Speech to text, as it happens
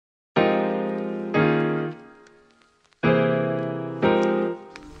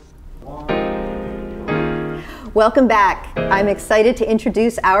Welcome back. I'm excited to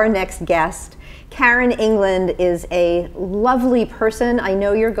introduce our next guest. Karen England is a lovely person. I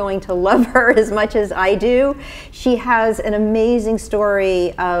know you're going to love her as much as I do. She has an amazing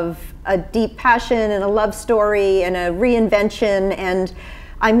story of a deep passion and a love story and a reinvention, and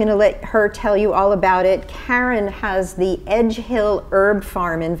I'm going to let her tell you all about it. Karen has the Edge Hill Herb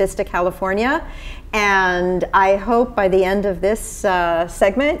Farm in Vista, California, and I hope by the end of this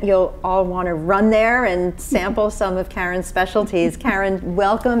segment you'll all want to run there and sample some of Karen's specialties. Karen,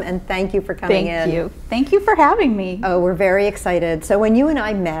 welcome and thank you for coming in. Thank you. Thank you for having me. Oh, we're very excited. So when you and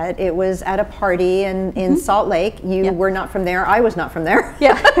I met, it was at a party in Salt Lake. You were not from there. I was not from there.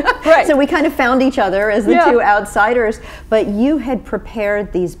 Yeah, right. So we kind of found each other as the two outsiders. But you had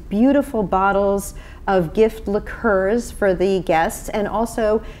prepared these beautiful bottles of gift liqueurs for the guests, and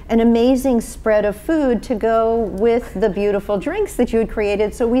also an amazing spread of food to go with the beautiful drinks that you had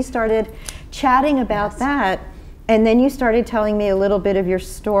created. So we started chatting about that, and then you started telling me a little bit of your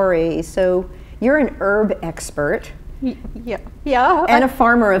story. So you're an herb expert. Yeah. And a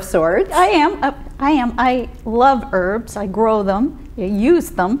farmer of sorts. I am. I love herbs. I grow them. I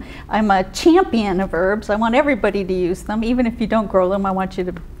use them. I'm a champion of herbs. I want everybody to use them. Even if you don't grow them, I want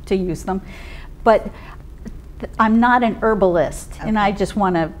you to use them. But I'm not an herbalist, and I just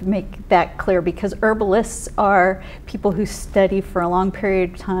want to make that clear, because herbalists are people who study for a long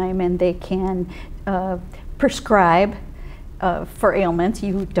period of time, and they can prescribe for ailments.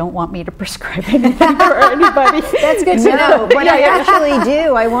 You don't want me to prescribe anything for anybody. That's good to know. But I actually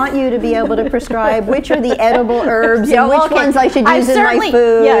do. I want you to be able to prescribe which are the edible herbs and which ones I should use in my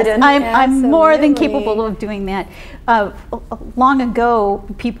food. Yes, I'm more than capable of doing that. Long ago,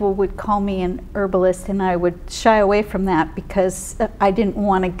 people would call me an herbalist, and I would shy away from that because I didn't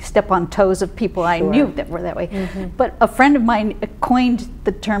want to step on toes of people I knew that were that way. But a friend of mine coined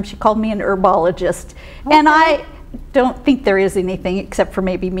the term. She called me an herbologist, and I don't think there is anything except for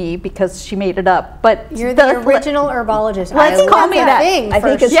maybe me, because she made it up. But you're the original herbologist. Let's call me that. I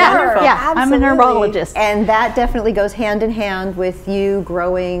think it's wonderful. Yeah, I'm an herbologist. And that definitely goes hand in hand with you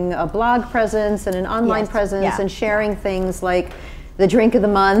growing a blog presence and an online presence and sharing things like the drink of the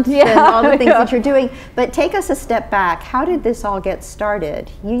month and all the things that you're doing. But take us a step back. How did this all get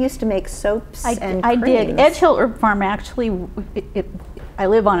started? You used to make soaps and creams. I did. Edge Hill Herb Farm, actually, I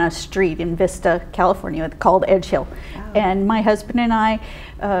live on a street in Vista, California, called Edge Hill. And my husband and I,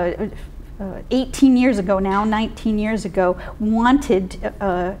 18 years ago now, 19 years ago, wanted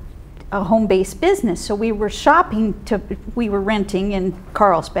a home-based business. So we were we were renting in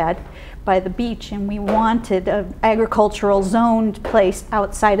Carlsbad by the beach, and we wanted an agricultural zoned place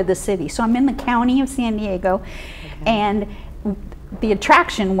outside of the city. So I'm in the county of San Diego, and the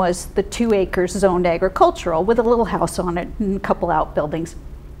attraction was the 2 acres zoned agricultural with a little house on it and a couple outbuildings.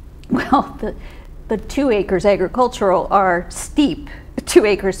 Well, the 2 acres agricultural are steep 2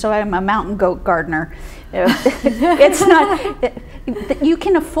 acres, so I'm a mountain goat gardener. It's not, you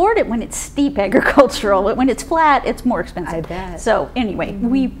can afford it when it's steep agricultural. When it's flat, it's more expensive. I bet. So anyway,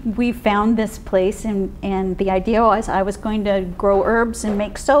 we found this place, and the idea was I was going to grow herbs and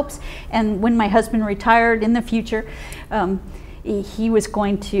make soaps, and when my husband retired in the future, he was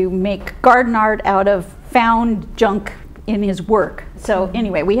going to make garden art out of found junk in his work. So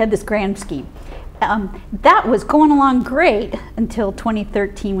anyway, we had this grand scheme. That was going along great until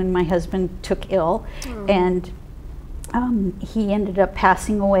 2013, when my husband took ill, and he ended up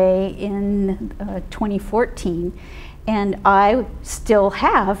passing away in 2014. And I still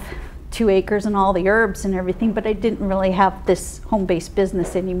have 2 acres and all the herbs and everything, but I didn't really have this home-based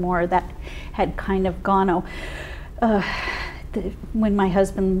business anymore. That had kind of gone, when my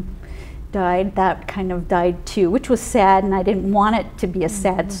husband died, that kind of died too, which was sad, and I didn't want it to be a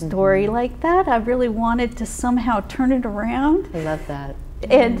sad story like that. I really wanted to somehow turn it around. I love that.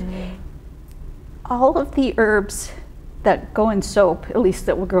 And all of the herbs that go in soap, at least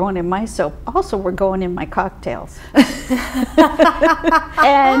that were growing in my soap, also were going in my cocktails.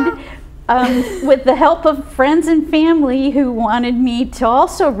 And with the help of friends and family who wanted me to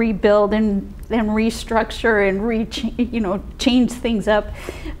also rebuild and restructure and change things up,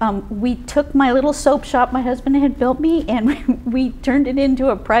 we took my little soap shop my husband had built me, and we turned it into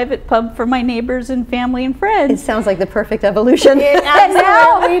a private pub for my neighbors and family and friends. It sounds like the perfect evolution. It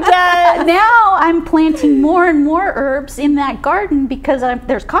absolutely does. Now I'm planting more and more herbs in that garden, because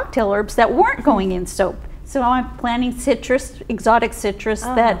there's cocktail herbs that weren't going in soap. So I'm planting citrus, exotic citrus,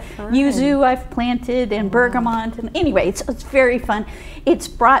 yuzu I've planted, and bergamot. And anyway, it's very fun. It's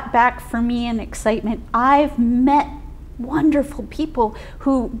brought back for me an excitement. I've met wonderful people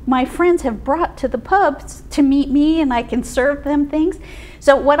who my friends have brought to the pubs to meet me, and I can serve them things.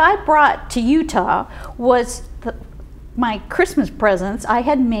 So what I brought to Utah was my Christmas presents I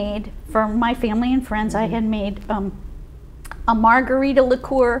had made for my family and friends. I had made a margarita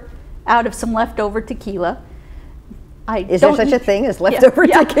liqueur out of some leftover tequila. Is there such a thing as leftover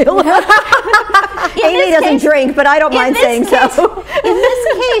tequila? Amy doesn't drink, but I don't mind saying so. In this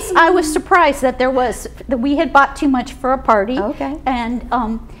case, I was surprised that we had bought too much for a party. Okay. And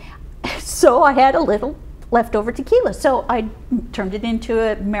so I had a little leftover tequila. So I turned it into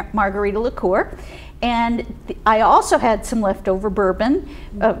a margarita liqueur. And I also had some leftover bourbon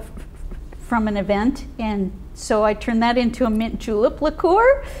from an event. And so I turned that into a mint julep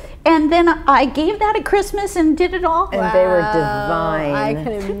liqueur. And then I gave that at Christmas and did it all. And they were divine. I can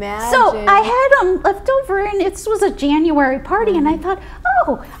imagine. So I had them left over, and it was a January party, and I thought,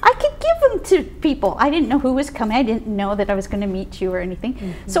 oh, I could give them to people. I didn't know who was coming. I didn't know that I was going to meet you or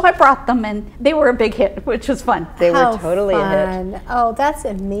anything. So I brought them, and they were a big hit, which was fun. They were totally a hit. Oh, that's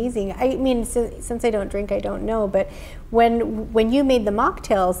amazing. I mean, since I don't drink, I don't know, but when you made the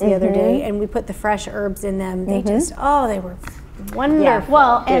mocktails the other day, and we put the fresh herbs in them, they just, they were wonderful. Yeah,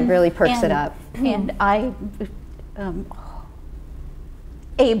 well, it really perks it up. And I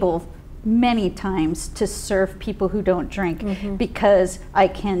able many times to serve people who don't drink because I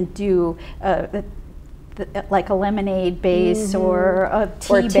can do like a lemonade base or a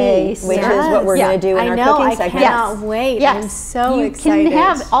tea base. Which is what we're going to do in our cooking segment. I cannot wait. Yes. I'm so You excited. can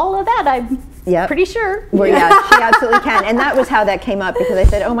have all of that. I'm pretty sure. Well, yeah, she absolutely can. And that was how that came up, because I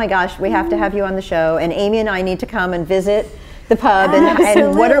said, oh my gosh, we have to have you on the show, and Amy and I need to come and visit the pub,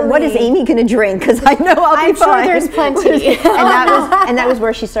 and what is Amy going to drink? Because I know I'm sure fine. there's plenty. and that was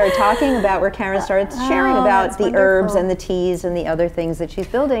where she started talking about, where Karen started sharing about the herbs and the teas and the other things that she's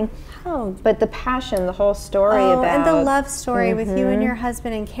building. But the passion, the whole story about, and the love story with you and your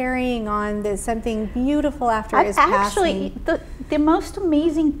husband, and carrying on something beautiful after his passing. Actually, the most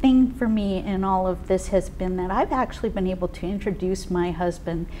amazing thing for me in all of this has been that I've actually been able to introduce my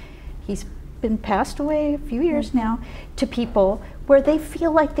husband. He's been passed away a few years now, to people where they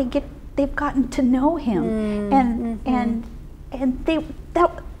feel like they've gotten to know him, and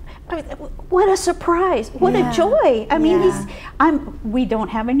what a surprise, what a joy. I mean, we don't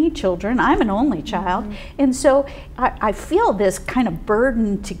have any children. I'm an only child, and so I feel this kind of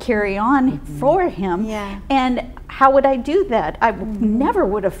burden to carry on for him. And how would I do that? I never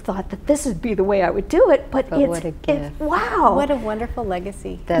would have thought that this would be the way I would do it, but it's wow. What a wonderful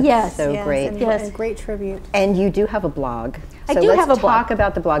legacy. That's so great. And a great tribute. And you do have a blog. I do have a blog. Let's talk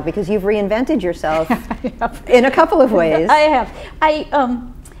about the blog, because you've reinvented yourself in a couple of ways. I have.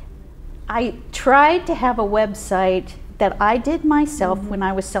 I tried to have a website that I did myself when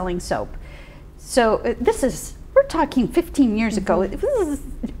I was selling soap. So we're talking 15 years ago. This is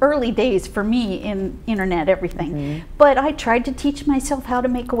early days for me in internet everything. But I tried to teach myself how to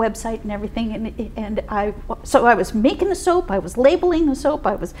make a website and everything, so I was making the soap, I was labeling the soap,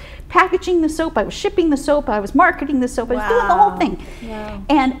 I was packaging the soap, I was shipping the soap, I was marketing the soap, I was doing the whole thing.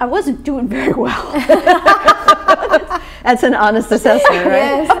 And I wasn't doing very well. That's an honest assessment,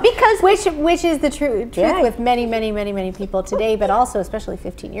 right? Yes. Because which is the truth with many people today, but also especially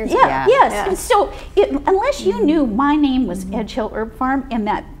 15 years ago. Yes. And so unless you knew my name was Edge Hill Herb Farm, and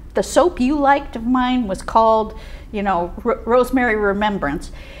that the soap you liked of mine was called, Rosemary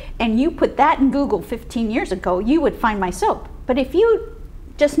Remembrance, and you put that in Google 15 years ago, you would find my soap. But if you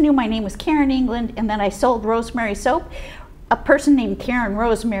just knew my name was Karen England and that I sold rosemary soap, a person named Karen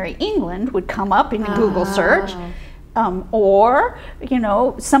Rosemary England would come up in a Google search. Or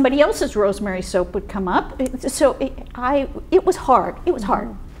somebody else's rosemary soap would come up. So it was hard. It was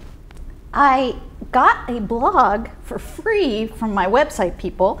hard. I got a blog for free from my website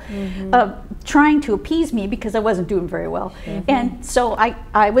people, trying to appease me because I wasn't doing very well. And so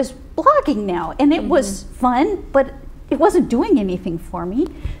I was blogging now, and it was fun, but it wasn't doing anything for me.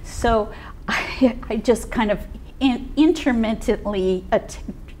 So I just kind of intermittently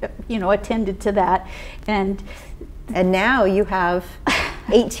attended to that, and now you have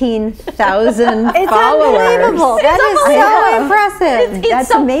 18,000 followers. It's unbelievable. That is so impressive.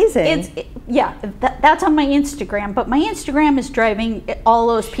 That's amazing. That's on my Instagram, but my Instagram is driving all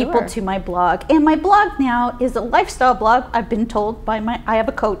those people to my blog. And my blog now is a lifestyle blog. I've been told by I have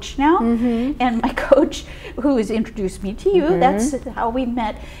a coach now, and my coach, who has introduced me to you, that's how we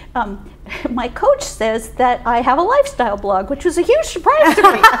met. My coach says that I have a lifestyle blog, which was a huge surprise to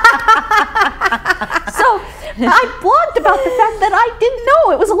me. So I blogged about the fact that I didn't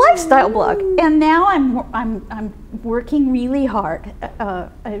know it was a lifestyle blog, and now I'm working really hard,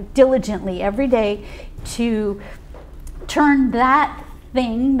 diligently every day to turn that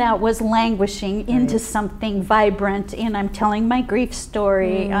thing that was languishing into something vibrant, and I'm telling my grief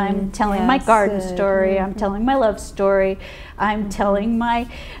story, I'm telling my garden story, I'm telling my love story, I'm telling my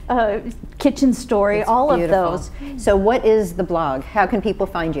kitchen story, It's all beautiful. of those. So what is the blog? How can people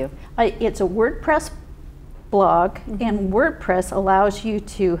find you? It's a WordPress blog, and WordPress allows you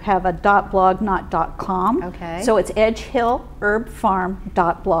to have a .blog, not .com. Okay. So it's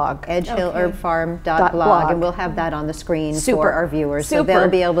edgehillherbfarm.blog. edgehillherbfarm.blog, and we'll have that on the screen Super. for our viewers, so Super. they'll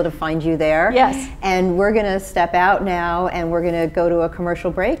be able to find you there. Yes. And we're going to step out now, and we're going to go to a commercial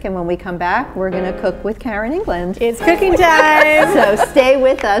break, and when we come back, we're going to cook with Karen England. It's cooking time. So stay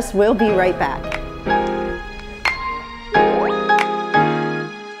with us. We'll be right back.